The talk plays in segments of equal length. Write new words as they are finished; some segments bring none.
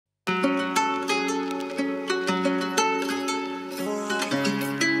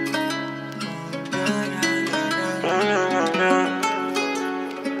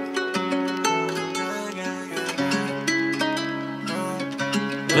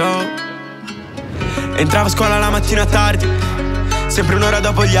yo. Entravo a scuola la mattina tardi, sempre un'ora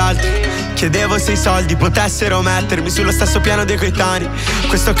dopo gli altri. Chiedevo se i soldi potessero mettermi sullo stesso piano dei coetanei.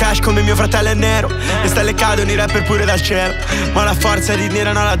 Questo cash come mio fratello è nero, le stelle cadono, i rapper pure dal cielo. Ma la forza di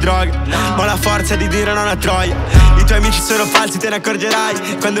dire no alla droga, ma la forza di dire no alla troia. I tuoi amici sono falsi, te ne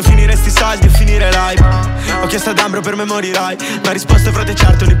accorgerai. Quando finiresti i soldi o finirai. Ho chiesto ad Ambro per me morirai, ma ha risposto frate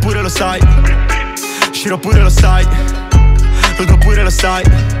certo, neppure lo sai. Shiro pure lo sai, Ludo pure lo sai,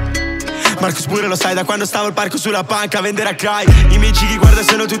 Marcus pure lo sai, da quando stavo al parco sulla panca a vendere a cry. I miei che guarda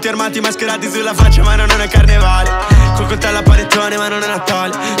sono tutti armati, mascherati sulla faccia, ma non è carnevale. Col coltello a panettone, ma non è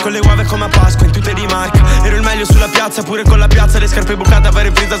Natale. Con le uova come a Pasqua, in tutte di marca. Ero il meglio sulla piazza, pure con la piazza. Le scarpe bucate a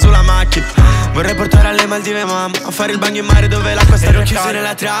fare frisa sulla macchina. Vorrei portare alle Maldive mamma, a fare il bagno in mare dove l'acqua sta chiusa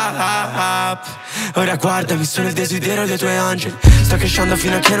nella trap. Ora guardami, sono il desiderio dei tuoi angeli. Sto crescendo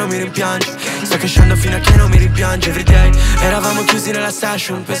fino a che non mi rimpiangi. Sto crescendo fino a che non mi rimpiangi. Everyday eravamo chiusi nella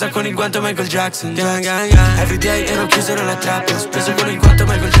station, pesa con il guanto Michael Jackson. Everyday ero chiuso nella trappola, speso con il guanto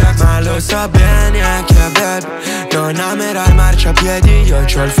Michael Jackson. Ma lo so bene che baby non amerai marciapiedi. Io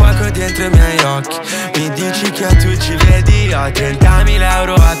c'ho il fuoco dentro i miei occhi. Mi dici che tu ci vedi, ho 30.000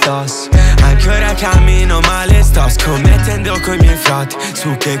 euro addosso. Ancora cammino male, sto scommettendo coi miei frati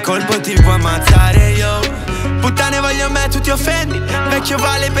su che colpo ti può ammazzare io. Puttane voglio me, tu ti offendi. Vecchio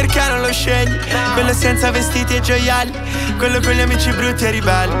Vale perché non lo scegli. Quello senza vestiti e gioielli, quello con gli amici brutti e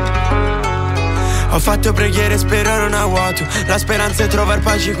ribelli. Ho fatto preghiere, spero non a vuoto. La speranza è trovare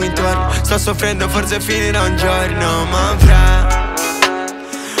pace qui intorno. Sto soffrendo, forse finirà un giorno. Ma fra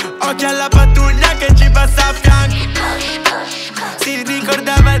occhi alla pattuglia che ci passa a fianco. Si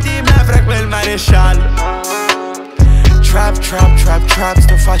ricordava di me fra quel maresciallo. Trap, trap, trap, trap,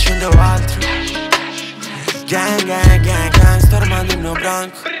 sto facendo altri. Gang, gang, gang, gang, sto armando il mio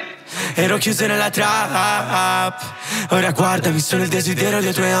branco. Ero chiuso nella trap. Ora guardami, sono il desiderio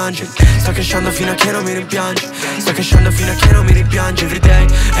dei tuoi angeli. Sto crescendo fino a che non mi rimpiangi. Sto crescendo fino a che non mi rimpiangi. Everyday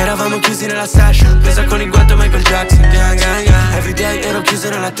eravamo chiusi nella session, presa con il guanto Michael Jackson. Gang, gang, gang. Everyday ero chiuso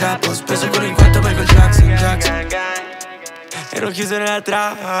nella trap, ho speso con il guanto Michael Jackson. Ero chiuso nella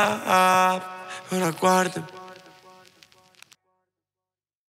trap. Ora guardami.